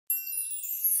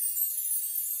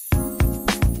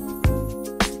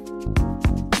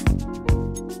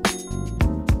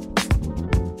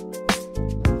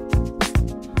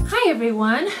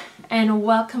everyone, and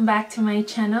welcome back to my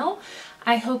channel.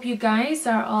 I hope you guys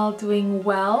are all doing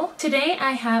well. Today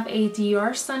I have a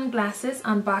Dior sunglasses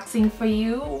unboxing for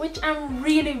you, which I'm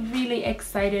really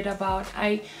excited about.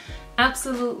 I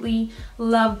absolutely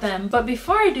love them. But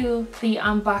before I do the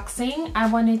unboxing, I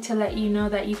wanted to let you know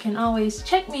that you can always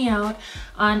check me out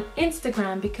on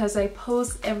Instagram because I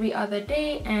post every other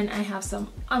day and I have some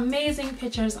amazing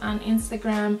pictures on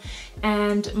Instagram,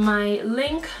 and my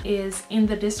link is in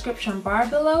the description bar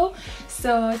below,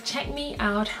 so check me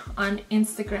out on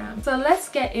Instagram. So let's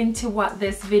get into what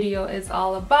this video is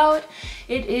all about.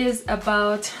 It is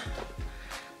about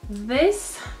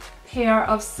this pair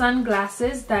of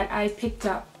sunglasses that I picked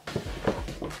up,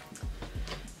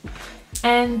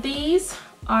 and these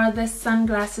are the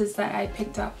sunglasses that I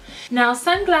picked up. Now,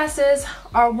 sunglasses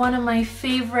are one of my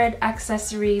favorite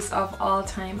accessories of all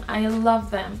time. I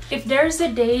love them. If there's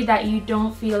a day that you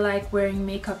don't feel like wearing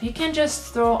makeup, you can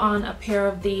just throw on a pair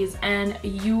of these and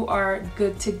you are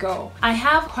good to go. I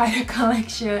have quite a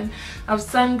collection of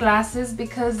sunglasses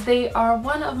because they are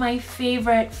one of my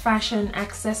favorite fashion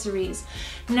accessories.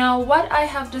 Now, what I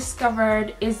have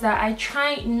discovered is that I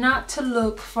try not to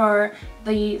look for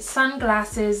the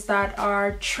sunglasses that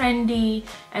are trendy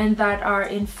and that are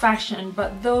in fashion,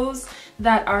 but those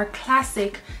that are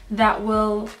classic, that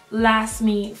will last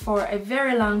me for a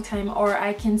very long time, or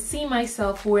I can see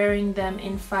myself wearing them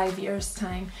in 5 years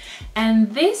time.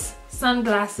 And this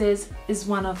sunglasses is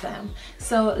one of them.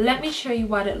 So let me show you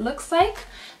what it looks like.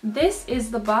 This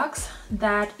is the box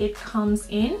that it comes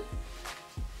in,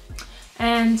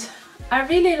 and I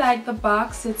really like the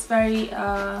box. It's very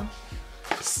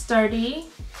sturdy,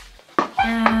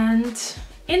 and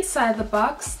inside the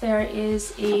box there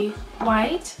is a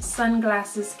white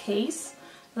sunglasses case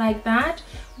like that,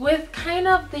 with kind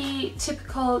of the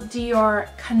typical Dior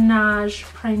canage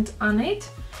print on it,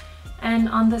 and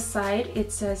on the side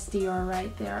it says Dior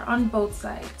right there on both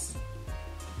sides.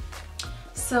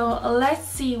 So let's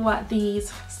see what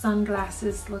these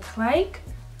sunglasses look like.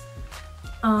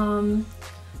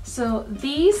 So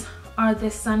these are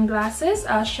the sunglasses.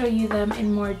 I'll show you them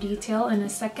in more detail in a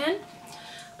second.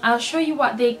 I'll show you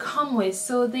what they come with.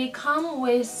 So they come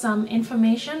with some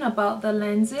information about the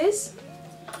lenses.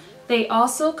 They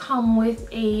also come with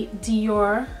a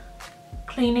Dior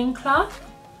cleaning cloth,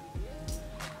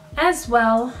 as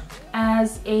well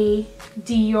as a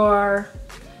Dior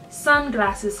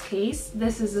sunglasses case.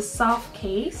 This is a soft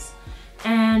case,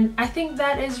 and I think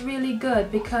that is really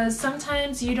good because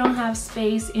sometimes you don't have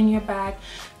space in your bag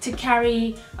to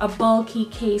carry a bulky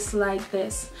case like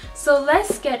this. So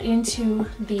let's get into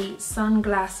the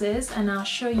sunglasses and I'll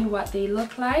show you what they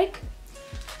look like.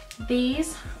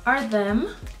 These are them,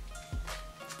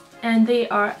 and they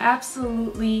are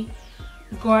absolutely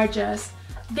gorgeous.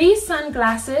 These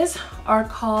sunglasses are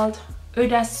called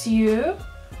Audacieuse.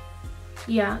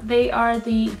 Yeah, they are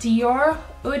the Dior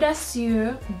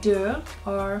Audacieuse 2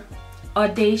 or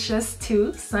Audacious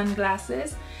 2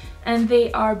 sunglasses, and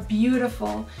they are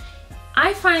beautiful.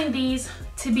 I find these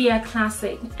to be a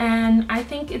classic, and I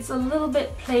think it's a little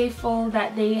bit playful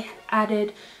that they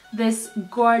added this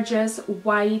gorgeous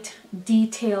white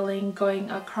detailing going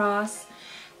across,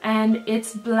 and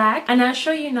it's black. And I'll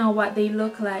show you now what they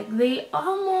look like. They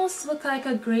almost look like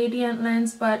a gradient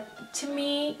lens, but to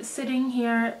me, sitting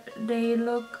here, they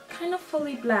look kind of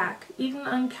fully black, even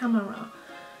on camera.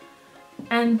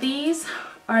 And these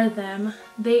are them.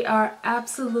 They are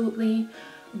absolutely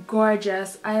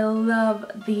gorgeous. I love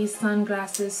these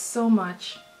sunglasses so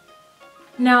much.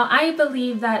 Now, I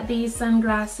believe that these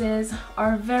sunglasses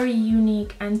are very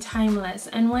unique and timeless.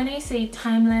 And when I say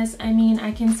timeless, I mean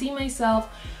I can see myself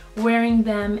wearing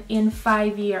them in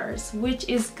 5 years, which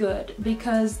is good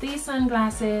because these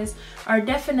sunglasses are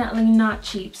definitely not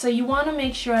cheap. So you want to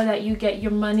make sure that you get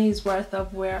your money's worth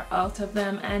of wear out of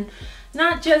them, and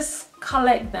not just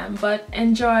collect them, but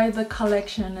enjoy the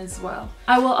collection as well.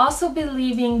 I will also be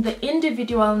leaving the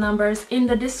individual numbers in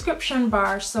the description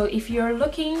bar, so if you're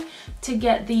looking to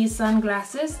get these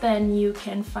sunglasses, then you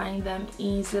can find them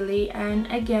easily.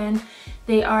 And again,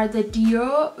 they are the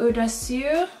Dior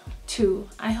Audacieuse 2.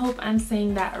 I hope I'm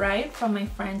saying that right for my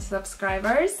French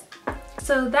subscribers.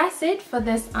 So that's it for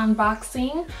this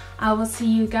unboxing. I will see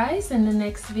you guys in the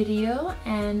next video,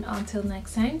 and until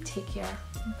next time, take care.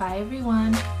 Bye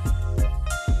everyone.